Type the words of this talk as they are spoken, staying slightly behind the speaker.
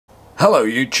Hello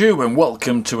YouTube and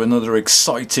welcome to another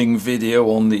exciting video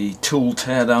on the Tool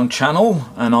Teardown channel,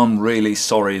 and I'm really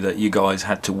sorry that you guys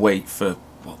had to wait for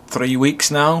what, 3 weeks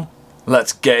now.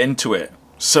 Let's get into it.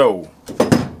 So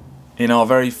in our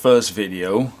very first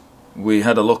video we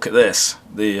had a look at this,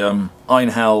 the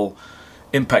Einhell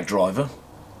impact driver,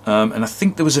 and I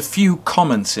think there was a few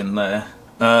comments in there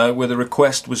where the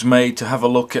request was made to have a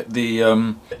look at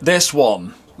the this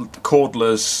one,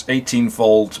 cordless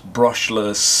 18-volt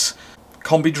brushless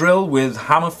combi drill with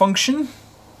hammer function,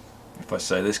 if I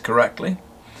say this correctly.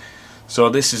 So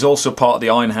this is also part of the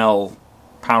Einhell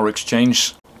power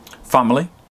exchange family.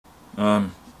 I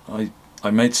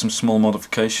made some small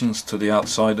modifications to the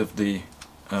outside of the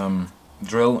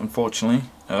drill, unfortunately.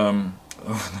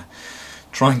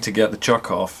 Trying to get the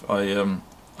chuck off, I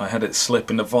had it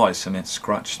slip in the vise and it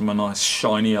scratched my nice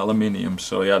shiny aluminium.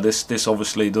 So yeah, this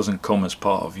obviously doesn't come as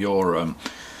part of your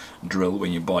drill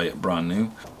when you buy it brand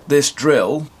new. This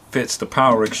drill fits the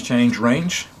power exchange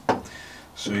range,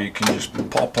 so you can just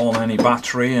pop on any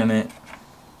battery and it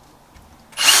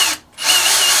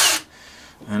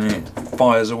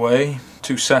fires away.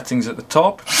 2 settings at the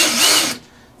top,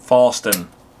 fast and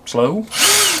slow.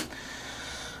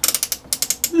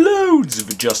 Loads of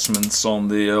adjustments on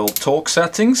the old torque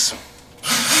settings,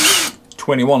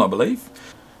 21 I believe.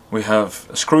 We have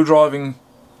a screwdriver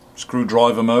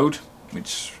mode,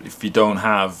 which if you don't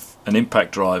have an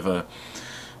impact driver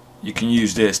you can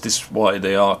use this. This is why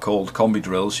they are called combi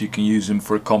drills. You can use them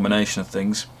for a combination of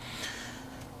things.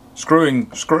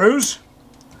 Screwing screws,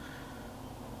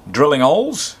 drilling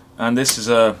holes, and this is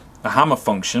a hammer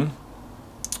function.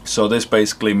 So this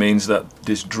basically means that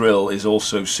this drill is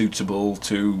also suitable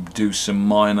to do some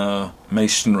minor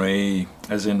masonry,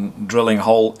 as in drilling a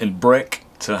hole in brick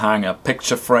to hang a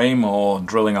picture frame, or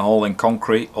drilling a hole in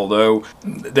concrete, although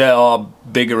there are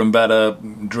bigger and better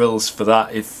drills for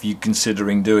that if you're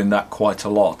considering doing that quite a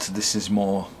lot. This is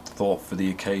more thought for the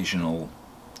occasional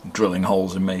drilling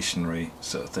holes in masonry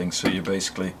sort of thing. So you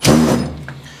basically,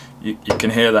 you can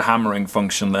hear the hammering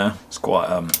function there. It's quite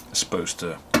supposed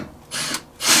to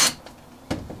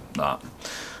that,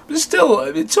 but still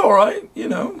it's alright, you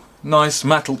know. Nice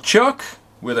metal chuck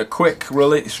with a quick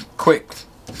release, quick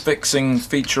fixing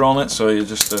feature on it, so you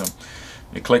just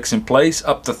it clicks in place.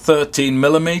 Up to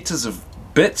 13mm of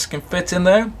bits can fit in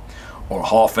there, or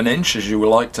 ½ an inch as you would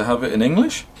like to have it in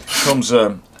English. Comes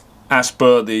as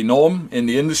per the norm in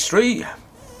the industry,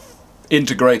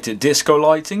 integrated disco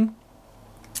lighting.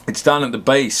 It's down at the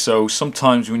base, so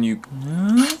sometimes when you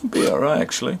be alright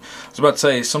actually. I was about to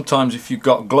say, sometimes if you've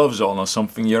got gloves on or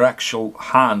something, your actual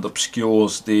hand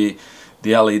obscures the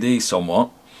LED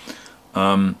somewhat.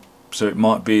 So it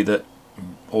might be that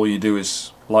all you do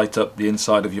is light up the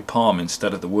inside of your palm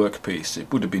instead of the workpiece. It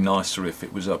would have been nicer if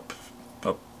it was up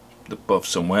above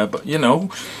somewhere, but you know,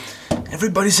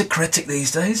 everybody's a critic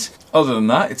these days. Other than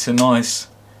that, it's a nice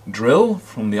drill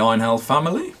from the Einhell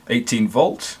family,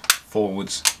 18-volt,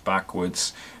 forwards,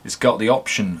 backwards. It's got the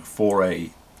option for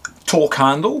a torque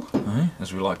handle,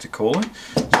 as we like to call it,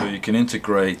 so you can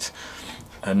integrate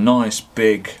a nice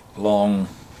big long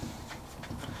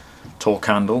torque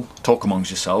handle. Talk amongst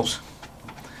yourselves.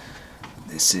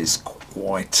 This is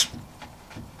quite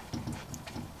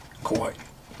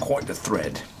the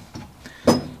thread.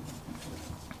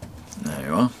 There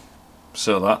you are.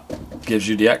 So that gives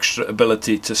you the extra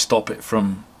ability to stop it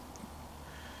from,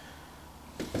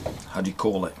 how do you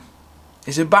call it?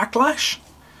 Is it backlash?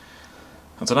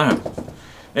 I don't know.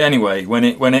 Anyway, when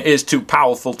it is too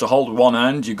powerful to hold with one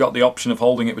hand, you've got the option of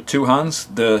holding it with 2 hands.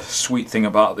 The sweet thing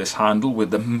about this handle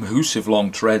with the massive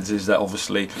long threads is that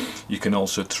obviously you can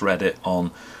also thread it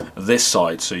on this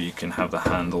side, so you can have the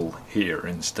handle here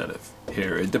instead of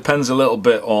here. It depends a little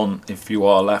bit on if you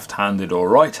are left-handed or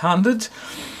right-handed,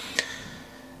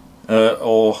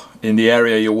 or in the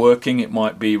area you're working it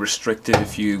might be restricted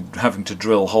if you're having to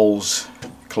drill holes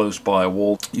close by a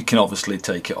wall. You can obviously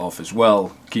take it off as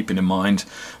well, keeping in mind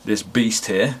this beast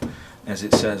here, as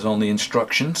it says on the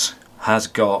instructions, has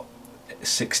got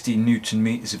 60 Newton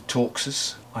meters of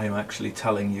torques. I am actually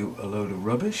telling you a load of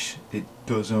rubbish. It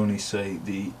does only say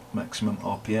the maximum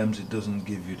RPMs, it doesn't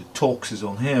give you the torques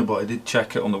on here, but I did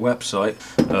check it on the website.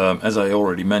 As I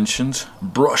already mentioned,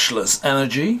 brushless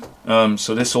energy.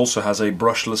 So this also has a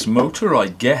brushless motor, I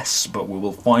guess, but we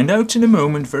will find out in a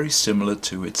moment. Very similar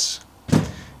to its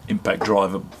impact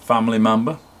driver family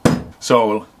member.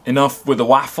 So enough with the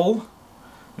waffle.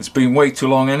 It's been way too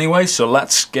long anyway, so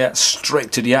let's get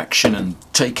straight to the action and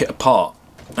take it apart.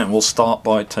 And we'll start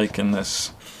by taking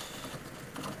this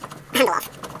handle off.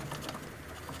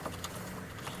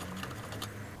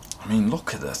 I mean,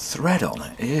 look at the thread on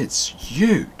it. It's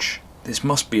huge. this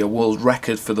must be a world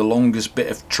record for the longest bit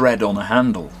of tread on a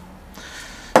handle.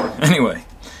 Anyway,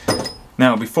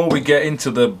 now before we get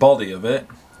into the body of it,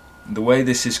 the way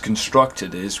this is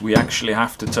constructed is we actually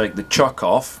have to take the chuck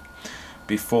off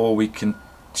before we can,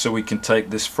 so we can take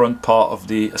this front part of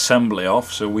the assembly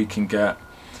off, so we can get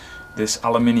this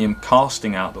aluminium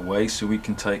casting out the way, so we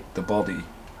can take the body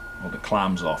or the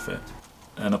clams off it.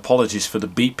 And apologies for the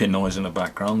beeping noise in the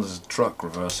background, there's a truck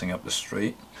reversing up the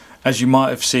street. As you might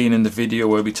have seen in the video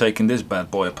where we're taking this bad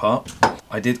boy apart,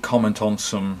 I did comment on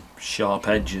some sharp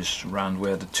edges around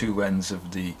where the two ends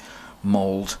of the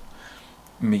mould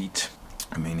meet.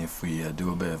 I mean, if we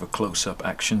do a bit of a close-up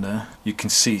action there, you can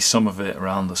see some of it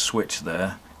around the switch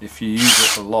there. If you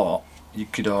use it a lot, you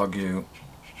could argue,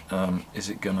 is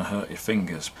it going to hurt your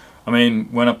fingers? I mean,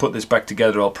 when I put this back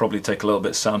together, I'll probably take a little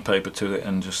bit of sandpaper to it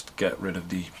and just get rid of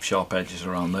the sharp edges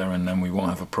around there, and then we won't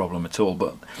have a problem at all.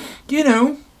 But, you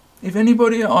know, if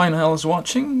anybody at Einhell is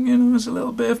watching, you know, there's a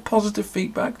little bit of positive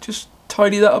feedback, just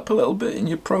tidy that up a little bit in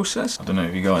your process. I don't know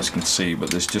if you guys can see,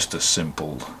 but there's just a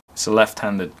simple, it's a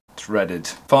left-handed threaded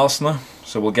fastener,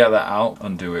 so we'll get that out,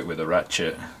 undo it with a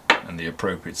ratchet and the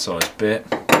appropriate size bit,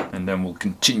 and then we'll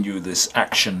continue this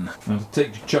action. Now to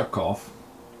take the chuck off,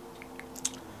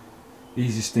 the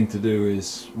easiest thing to do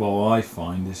is, well, I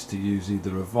find, is to use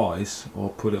either a vise or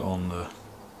put it on the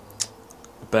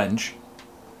bench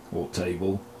or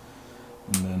table,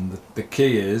 and then the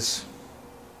key is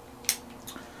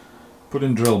put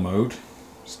in drill mode,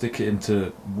 stick it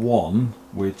into 1,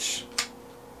 which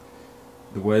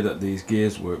the way that these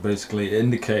gears work basically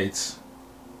indicates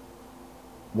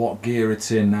what gear it's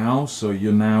in now, so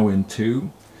you're now in 2,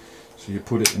 so you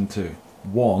put it into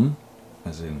 1,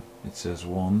 as in it says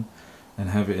 1, and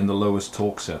have it in the lowest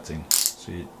torque setting,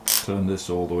 so you turn this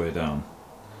all the way down,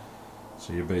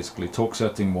 so you're basically torque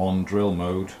setting 1, drill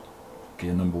mode,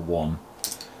 gear number 1,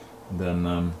 and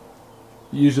then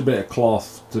use a bit of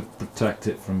cloth to protect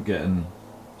it from getting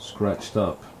scratched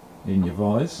up in your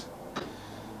vise.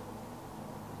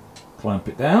 Clamp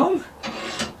it down,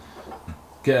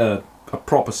 get a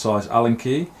proper size Allen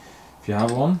key if you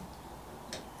have one,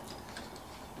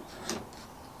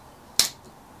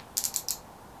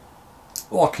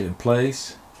 lock it in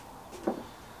place, and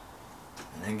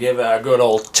then give it a good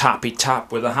old tappy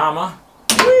tap with a hammer.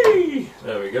 Whee!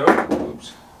 There we go.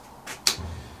 Oops.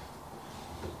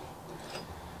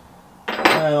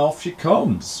 And off she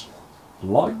comes,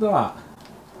 like that.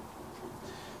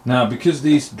 Now, because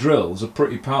these drills are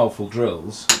pretty powerful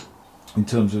drills in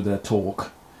terms of their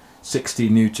torque, 60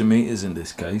 Newton meters in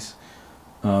this case,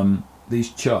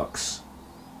 these chucks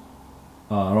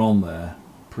are on there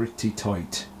pretty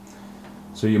tight,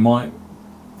 so you might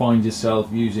find yourself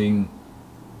using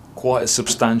quite a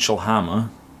substantial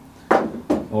hammer,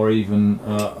 or even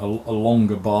a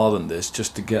longer bar than this,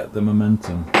 just to get the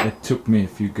momentum. It took me a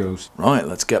few goes. Right,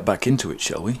 let's get back into it,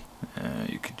 shall we?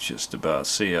 You could just about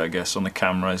see, I guess, on the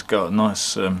camera, it's got a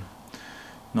nice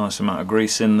nice amount of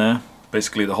grease in there.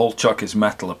 Basically the whole chuck is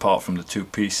metal apart from the two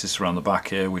pieces around the back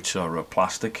here, which are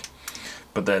plastic,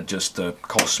 but they're just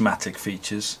cosmetic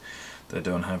features. They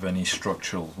don't have any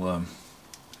structural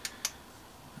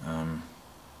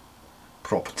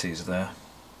properties there.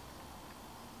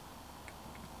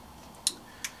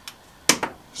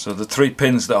 So the 3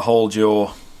 pins that hold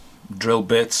your drill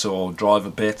bits or driver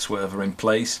bits, whatever, in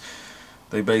place,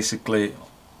 they basically,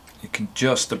 you can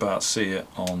just about see it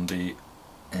on the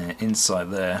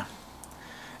inside there.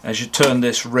 As you turn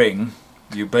this ring,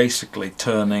 you're basically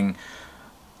turning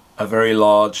a very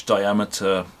large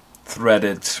diameter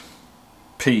threaded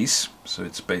piece, so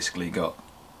it's basically got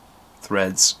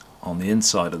threads on the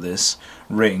inside of this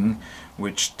ring,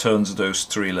 which turns those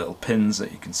 3 little pins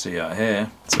that you can see out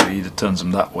here. So it either turns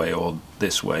them that way or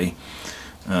this way,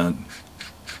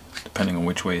 depending on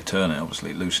which way you turn it,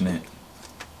 obviously loosen it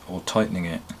or tightening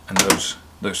it. And those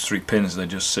 3 pins, they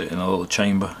just sit in a little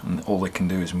chamber, and all they can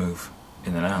do is move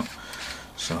in and out.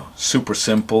 So super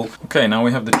simple. Okay, now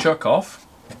we have the chuck off.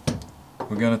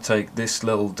 We're going to take this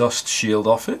little dust shield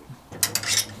off it.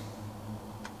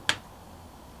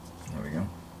 There we go.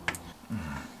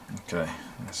 Okay,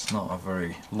 it's not a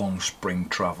very long spring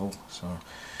travel, so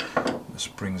the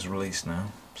spring's released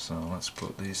now. So let's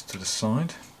put these to the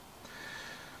side.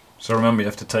 So remember, you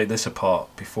have to take this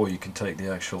apart before you can take the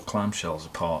actual clamshells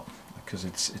apart, because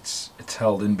it's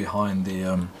held in behind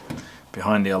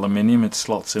the aluminium. It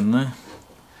slots in there.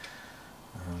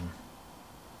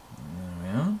 There we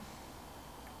are.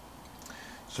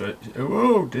 So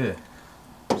oh dear.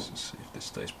 Let's just see if this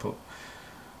stays put.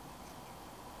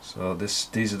 So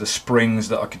these are the springs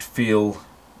that I could feel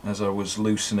as I was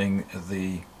loosening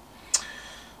the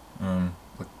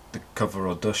the cover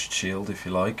or dust shield, if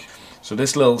you like. So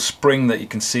this little spring that you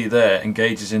can see there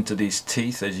engages into these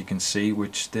teeth, as you can see,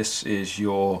 which this is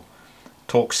your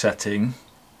torque setting,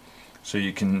 so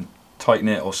you can tighten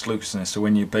it or loosen it. So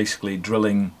when you're basically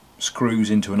drilling screws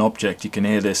into an object, you can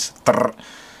hear this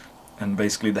and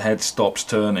basically the head stops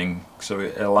turning, so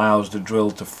it allows the drill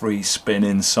to free spin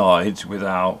inside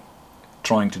without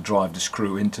trying to drive the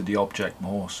screw into the object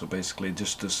more. So basically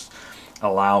just to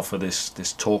allow for this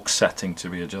torque setting to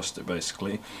be adjusted,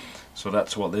 basically. So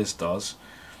that's what this does.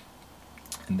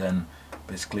 And then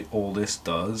basically all this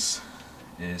does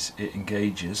is it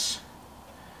engages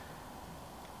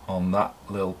on that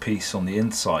little piece on the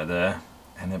inside there,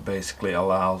 and it basically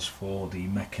allows for the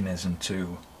mechanism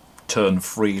to turn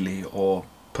freely or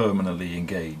permanently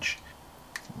engage.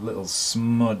 A little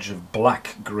smudge of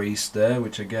black grease there,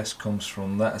 which I guess comes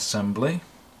from that assembly.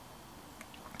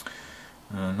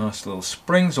 Nice little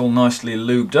springs, all nicely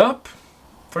lubed up.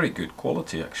 Very good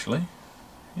quality, actually.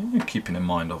 Yeah, keeping in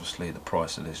mind obviously the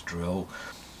price of this drill.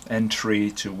 Entry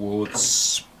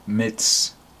towards mid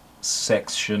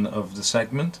section of the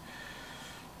segment.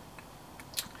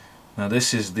 Now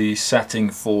this is the setting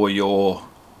for your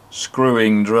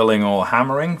screwing, drilling or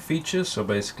hammering features. So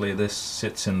basically this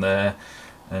sits in there,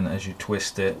 and as you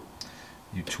twist it,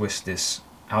 you twist this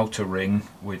outer ring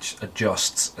which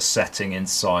adjusts a setting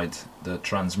inside the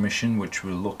transmission, which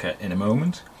we'll look at in a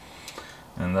moment,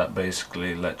 and that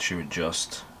basically lets you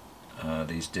adjust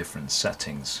these different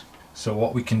settings. So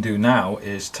what we can do now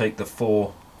is take the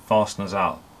 4 fasteners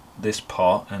out this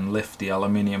part and lift the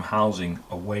aluminium housing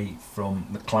away from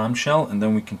the clamshell, and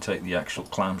then we can take the actual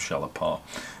clamshell apart.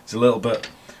 It's a little bit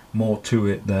more to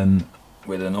it than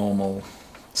with a normal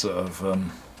sort of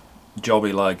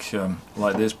jobby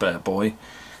like this bad boy,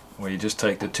 where you just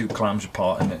take the 2 clams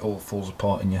apart and it all falls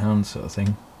apart in your hand, sort of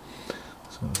thing.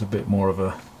 So it's a bit more of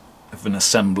an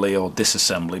assembly or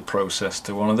disassembly process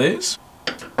to one of these.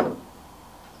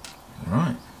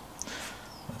 Right,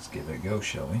 let's give it a go,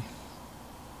 shall we?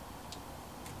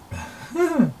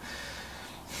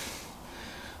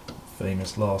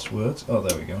 Famous last words. Oh,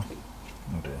 there we go.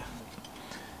 Oh dear.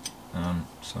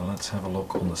 So let's have a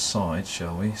look on the side,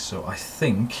 shall we? So I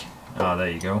think, there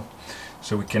you go.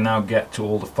 So we can now get to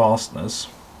all the fasteners,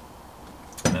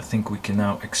 and I think we can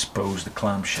now expose the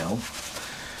clamshell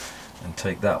and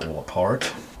take that all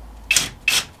apart.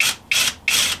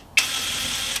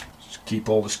 Just keep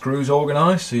all the screws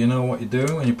organised so you know what you're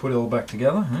doing when you put it all back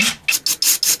together. Huh?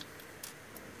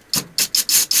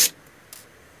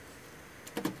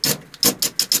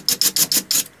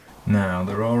 Now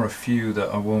there are a few that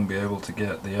I won't be able to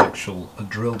get the actual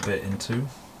drill bit into,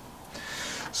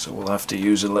 so we'll have to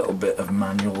use a little bit of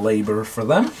manual labour for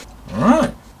them.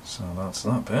 Alright, so that's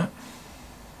that bit.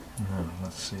 Now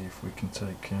let's see if we can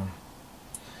take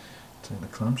the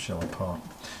clamshell apart.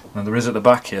 Now there is at the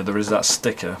back here, there is that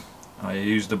sticker. I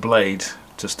used the blade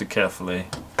just to carefully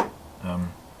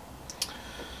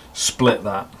split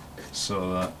that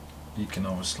so that you can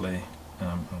obviously,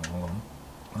 hold on.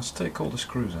 Let's take all the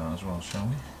screws out as well, shall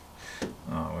we?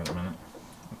 Oh, wait a minute.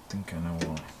 I think I know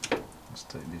why. Let's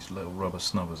take these little rubber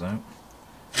snubbers out.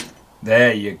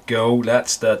 There you go,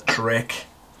 that's the trick.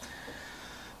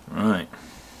 Right,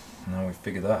 now we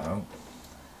figured that out,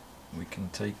 we can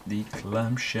take the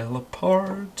clamshell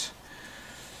apart.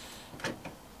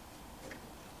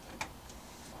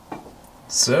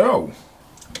 So,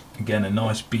 again, a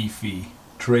nice beefy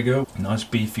trigger, nice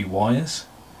beefy wires.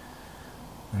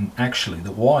 And actually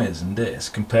the wires in this,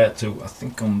 compared to, I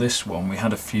think on this one we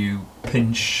had a few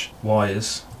pinch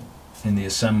wires in the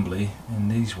assembly. In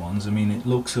these ones, I mean, it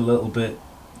looks a little bit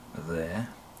there.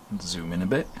 Let's zoom in a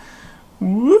bit.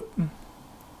 Whoop.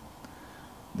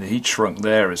 The heat shrunk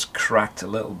there is cracked a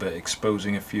little bit,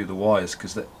 exposing a few of the wires,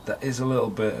 because that is a little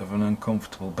bit of an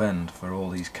uncomfortable bend for all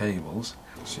these cables.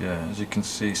 So yeah, as you can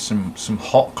see, some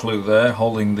hot glue there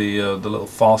holding the little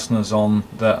fasteners on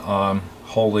that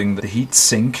holding the heat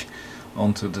sink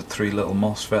onto the 3 little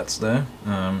MOSFETs there,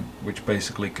 which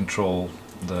basically control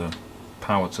the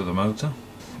power to the motor.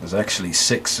 There's actually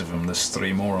 6 of them, there's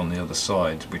 3 more on the other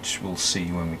side, which we'll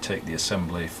see when we take the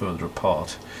assembly further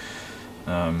apart.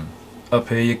 Up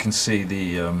here you can see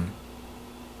the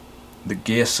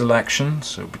gear selection,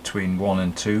 so between 1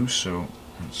 and 2, so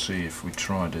let's see if we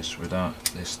try this without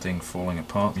this thing falling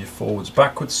apart. Your forwards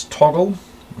backwards toggle,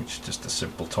 which is just a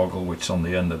simple toggle which on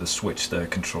the end of the switch there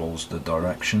controls the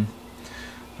direction.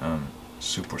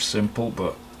 Super simple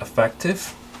but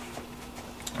effective.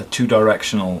 A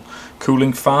 2-directional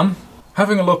cooling fan.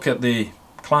 Having a look at the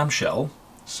clamshell,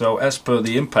 so as per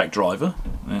the impact driver,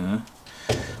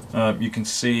 You can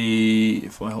see,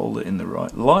 if I hold it in the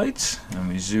right light and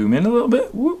we zoom in a little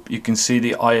bit, whoop, you can see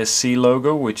the ISC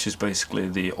logo, which is basically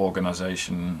the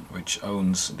organization which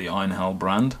owns the Einhell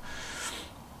brand.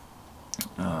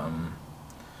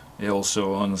 It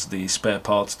also owns the spare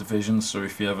parts division, so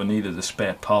if you ever needed a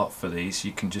spare part for these,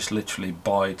 you can just literally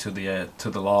buy to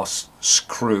the last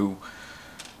screw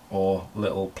or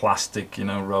little plastic, you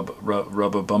know,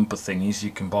 rubber bumper thingies. You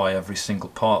can buy every single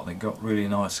part. They've got really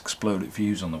nice exploded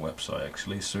views on the website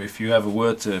actually, so if you ever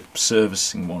were to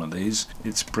servicing one of these,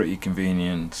 it's pretty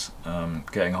convenient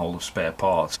getting hold of spare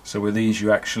parts. So with these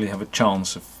you actually have a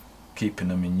chance of keeping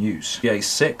them in use. The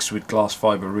A6 with glass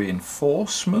fiber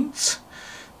reinforcement,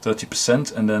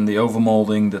 30%, and then the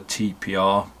overmolding, the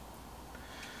TPR,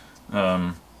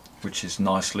 which is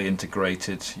nicely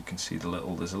integrated. You can see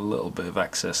there's a little bit of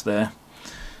excess there,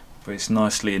 but it's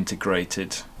nicely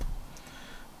integrated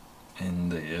in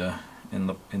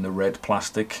the red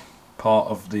plastic part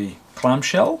of the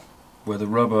clamshell. Where the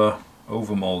rubber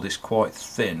overmold is quite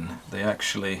thin, they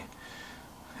actually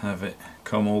have it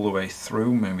come all the way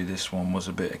through. Maybe this one was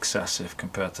a bit excessive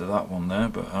compared to that one there,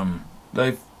 but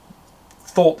they've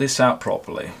thought this out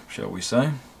properly, shall we say.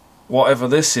 Whatever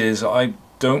this is, I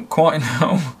don't quite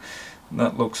know.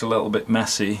 That looks a little bit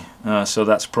messy, so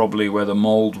that's probably where the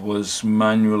mold was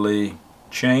manually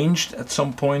changed at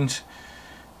some point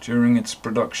during its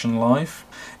production life.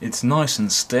 It's nice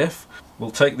and stiff.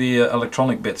 We'll take the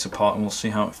electronic bits apart and we'll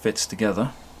see how it fits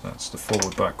together. That's the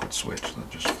forward backward switch that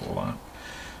just fall out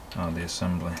of the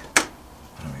assembly.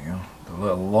 There we go. The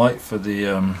little light for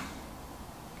the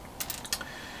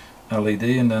LED,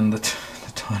 and then the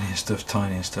tiniest of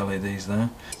tiniest LEDs there.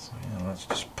 So yeah, let's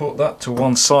just put that to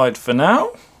one side for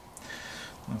now.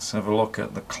 Let's have a look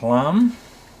at the clam.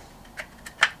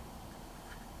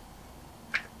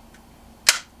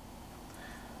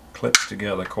 Clips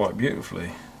together quite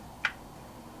beautifully.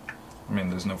 I mean,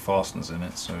 there's no fasteners in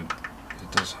it, so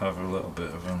it does have a little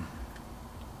bit of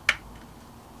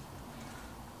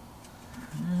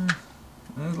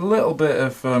there's a little bit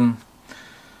of oh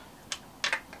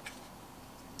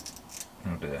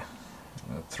dear,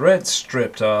 the thread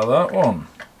stripped out of that one.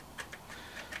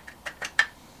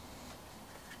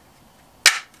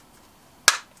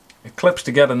 It clips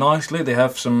together nicely. They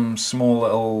have some small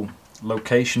little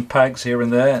location pegs here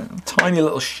and there, tiny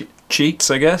little cheats,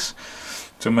 I guess,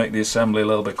 to make the assembly a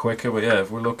little bit quicker. But yeah,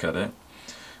 if we look at it,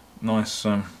 nice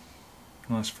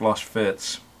nice flush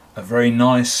fits. A very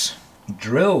nice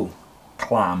drill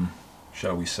clam,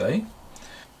 shall we say.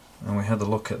 And we had a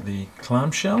look at the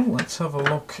clamshell. Let's have a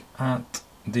look at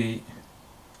the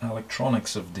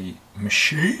electronics of the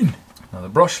machine. Now the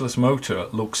brushless motor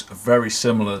looks very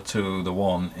similar to the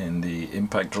one in the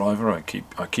impact driver. I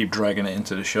keep dragging it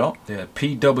into the shop. Yeah,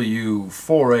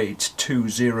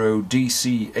 PW4820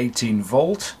 DC 18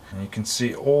 volt. And you can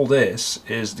see all this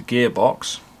is the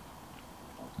gearbox.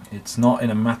 It's not in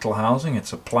a metal housing,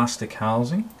 it's a plastic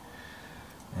housing.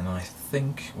 And I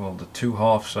think, well, the two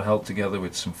halves are held together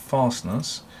with some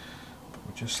fasteners. But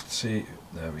we'll just see,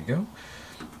 there we go.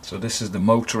 So this is the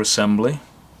motor assembly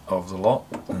of the lot,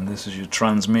 and this is your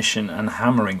transmission and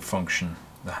hammering function.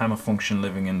 The hammer function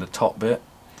living in the top bit.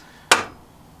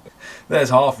 There's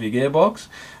half of your gearbox,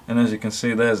 and as you can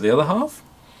see, there's the other half.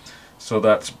 So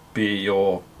that's be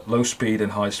your low speed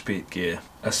and high speed gear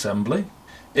assembly.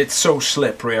 It's so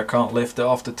slippery I can't lift it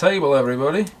off the table,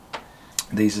 everybody.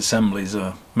 These assemblies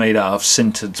are made out of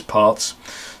sintered parts,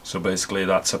 so basically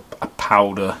that's a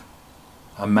powder,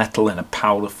 a metal in a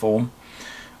powder form,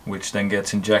 which then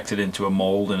gets injected into a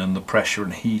mold, and under pressure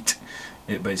and heat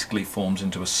it basically forms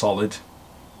into a solid,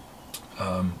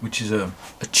 which is a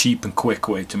cheap and quick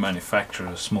way to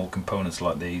manufacture small components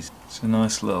like these. It's a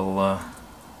nice little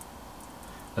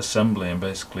assembly, and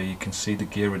basically you can see the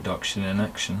gear reduction in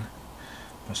action.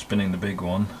 By spinning the big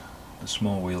one, the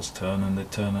small wheels turn, and they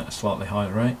turn at a slightly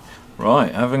higher rate.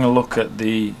 Right, having a look at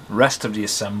the rest of the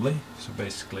assembly, so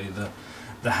basically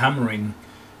the hammering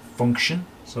function.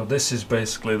 So this is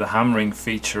basically the hammering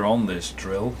feature on this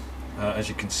drill. As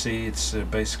you can see, it's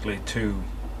basically two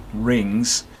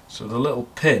rings. So the little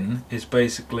pin is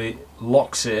basically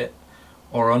locks it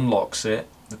or unlocks it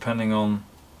depending on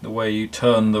the way you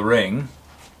turn the ring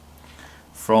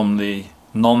from the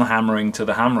non-hammering to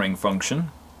the hammering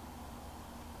function.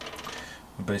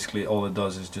 And basically all it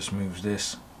does is just moves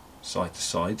this side to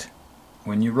side.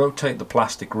 When you rotate the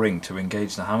plastic ring to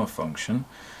engage the hammer function,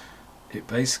 it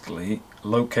basically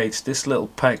locates this little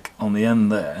peg on the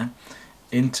end there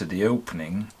into the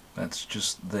opening that's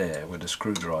just there where the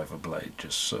screwdriver blade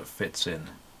just sort of fits in.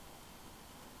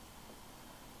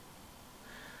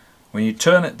 When you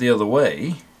turn it the other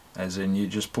way, as in you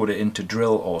just put it into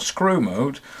drill or screw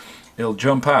mode, it'll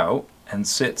jump out and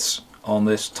sits on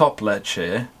this top ledge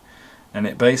here, and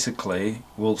it basically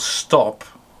will stop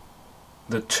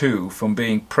the two from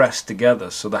being pressed together,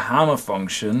 so the hammer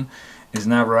function is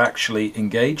never actually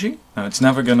engaging. Now it's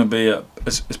never going to be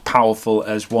as powerful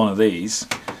as one of these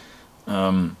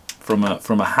from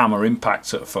a hammer impact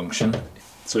sort of function.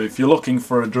 So if you're looking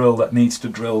for a drill that needs to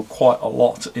drill quite a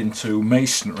lot into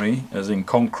masonry, as in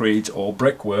concrete or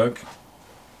brickwork,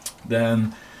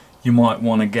 then you might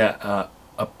want to get a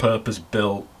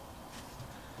purpose-built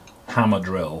hammer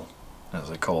drill, as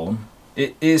they call them.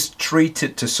 It is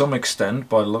treated to some extent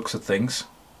by the looks of things,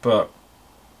 but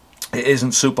it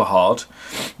isn't super hard.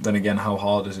 Then again, how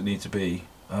hard does it need to be?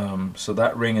 So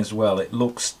that ring as well, it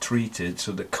looks treated,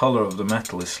 so the colour of the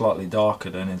metal is slightly darker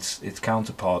than its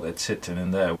counterpart that's sitting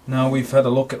in there. Now we've had a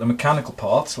look at the mechanical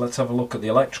parts, let's have a look at the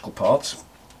electrical parts.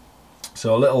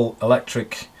 So a little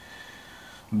electric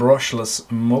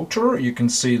brushless motor. You can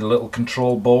see the little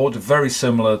control board, very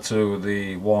similar to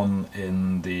the one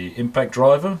in the impact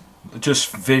driver. Just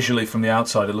visually from the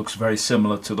outside it looks very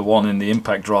similar to the one in the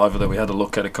impact driver that we had a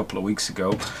look at a couple of weeks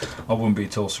ago. I wouldn't be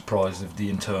at all surprised if the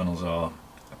internals are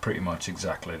pretty much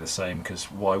exactly the same, because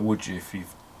why would you? If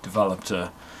you've developed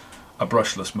a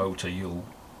brushless motor, you'll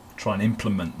try and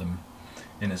implement them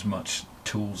in as much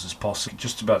tools as possible.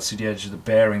 Just about see the edge of the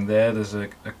bearing there, there's a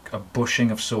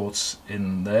bushing of sorts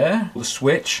in there. The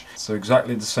switch, so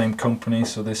exactly the same company,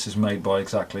 so this is made by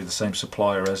exactly the same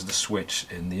supplier as the switch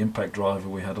in the impact driver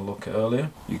we had a look at earlier.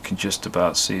 You can just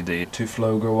about see the TÜV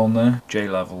logo on there.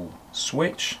 J-level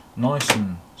switch, nice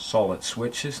and solid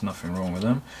switches, nothing wrong with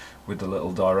them, with the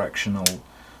little directional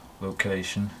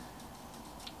location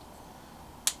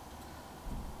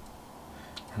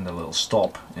and the little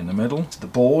stop in the middle. The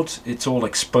board, it's all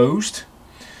exposed,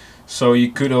 so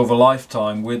you could over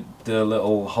lifetime, with the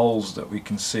little holes that we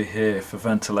can see here for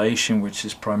ventilation, which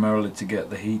is primarily to get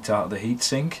the heat out of the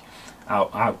heatsink,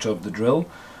 out of the drill,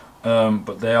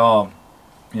 but they are,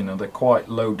 you know, they're quite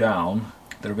low down,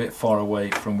 they're a bit far away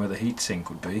from where the heatsink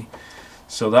would be,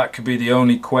 so that could be the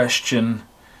only question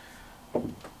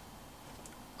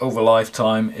over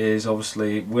lifetime, is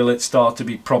obviously will it start to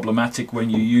be problematic when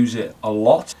you use it a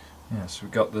lot. Yeah, so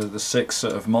we've got the 6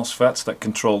 sort of MOSFETs that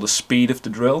control the speed of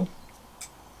the drill.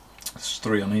 There's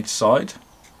 3 on each side,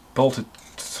 bolted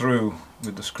through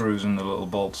with the screws and the little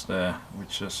bolts there,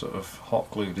 which are sort of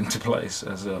hot glued into place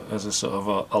as a sort of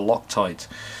a Loctite,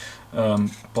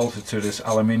 bolted to this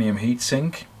aluminium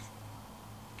heatsink,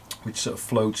 which sort of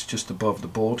floats just above the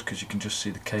board because you can just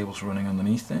see the cables running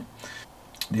underneath it.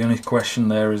 The only question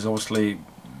there is obviously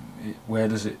where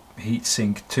does it heat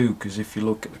sink to, because if you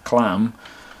look at the clam,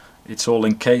 it's all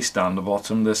encased down the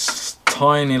bottom. There's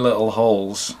tiny little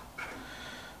holes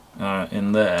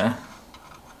in there,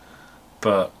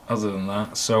 but other than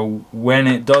that, so when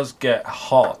it does get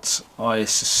hot, I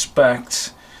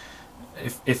suspect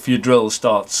if your drill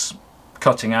starts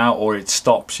cutting out or it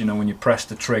stops, you know, when you press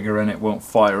the trigger and it won't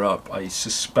fire up, I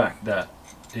suspect that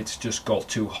it's just got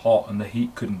too hot and the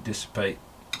heat couldn't dissipate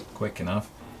quick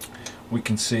enough. We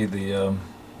can see the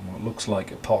what looks like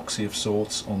epoxy of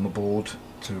sorts on the board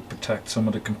to protect some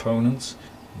of the components,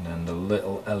 and then the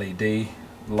little LED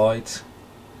light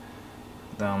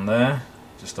down there,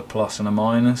 just a plus and a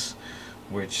minus,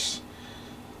 which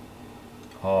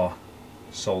are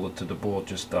soldered to the board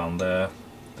just down there.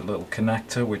 The little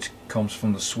connector which comes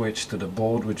from the switch to the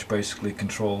board, which basically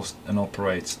controls and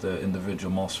operates the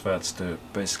individual MOSFETs to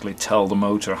basically tell the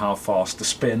motor how fast to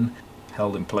spin,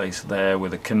 held in place there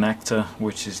with a connector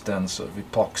which is then sort of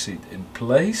epoxied in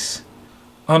place.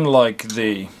 Unlike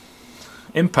the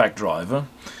impact driver,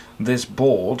 this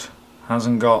board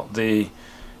hasn't got the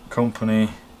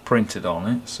company printed on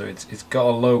it, so it's got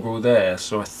a logo there,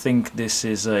 so I think this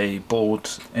is a board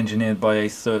engineered by a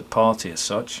third party as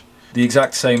such. The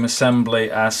exact same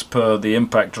assembly as per the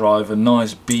impact driver,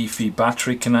 nice beefy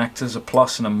battery connectors, a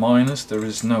plus and a minus. There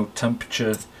is no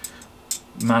temperature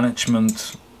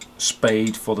management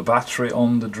spade for the battery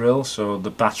on the drill, so the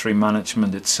battery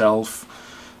management itself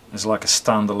is like a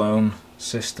standalone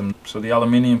system. So the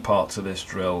aluminium parts of this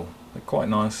drill, they're quite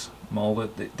nice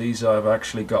molded. These have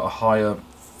actually got a higher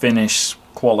finish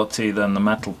quality than the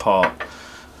metal part,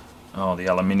 the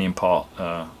aluminium part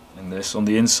in this. On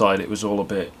the inside it was all a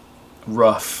bit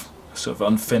rough, sort of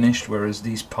unfinished, whereas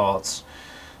these parts,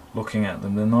 looking at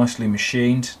them, they're nicely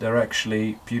machined. They're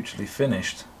actually beautifully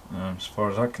finished as far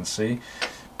as I can see.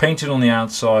 Painted on the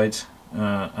outside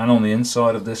and on the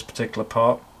inside of this particular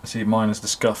part. See, minus the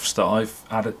scuffs that I've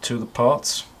added to the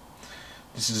parts.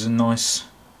 This is a nice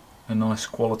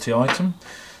quality item.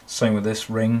 Same with this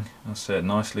ring, I said,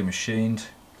 nicely machined.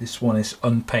 This one is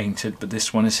unpainted, but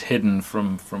this one is hidden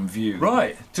from view.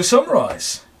 Right, to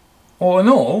summarise, all in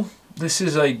all, this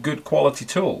is a good quality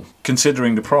tool,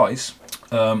 considering the price.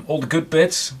 All the good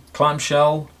bits,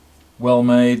 clamshell, well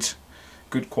made,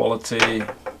 good quality,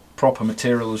 proper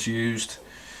materials used.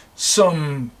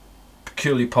 Some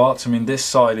peculiar parts, I mean this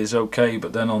side is okay,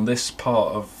 but then on this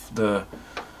part of the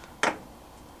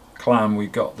clam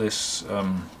we've got this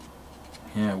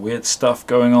yeah, weird stuff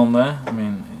going on there. I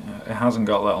mean, it hasn't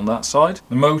got that on that side.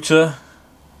 The motor,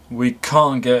 we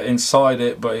can't get inside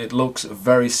it, but it looks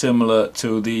very similar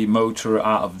to the motor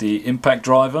out of the impact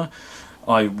driver.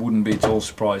 I wouldn't be at all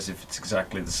surprised if it's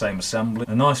exactly the same assembly.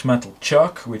 A nice metal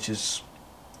chuck, which is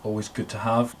always good to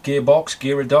have. Gearbox,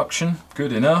 gear reduction,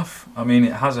 good enough. I mean,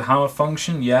 it has a hammer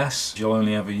function, yes. You'll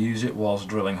only ever use it whilst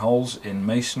drilling holes in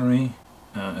masonry,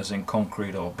 as in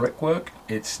concrete or brickwork.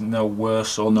 It's no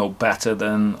worse or no better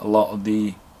than a lot of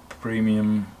the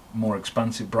premium, more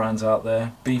expensive brands out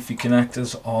there. Beefy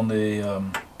connectors on the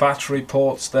battery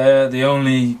ports there. The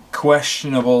only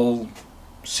questionable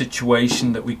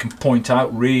situation that we can point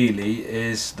out really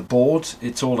is the board.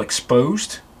 It's all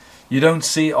exposed. You don't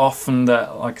see often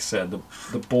that, like I said,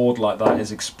 the board like that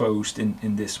is exposed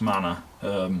in this manner.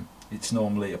 It's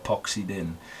normally epoxied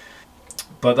in.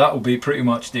 But that will be pretty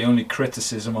much the only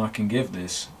criticism I can give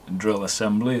this drill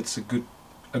assembly. It's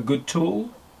a good tool.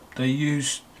 They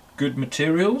use good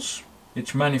materials.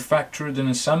 It's manufactured and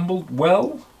assembled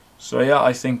well. So yeah,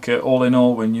 I think all in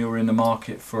all, when you're in the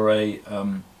market for a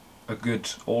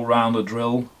good all-rounder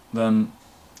drill, then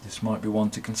this might be one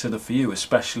to consider for you,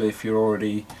 especially if you're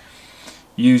already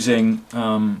using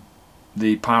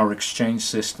the power exchange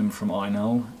system from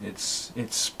Einhell.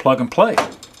 It's plug and play.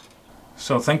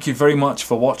 So thank you very much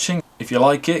for watching. If you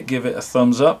like it, give it a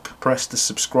thumbs up, press the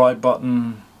subscribe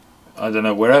button, I don't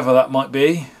know, wherever that might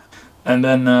be, and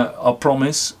then I'll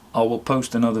promise I will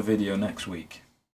post another video next week.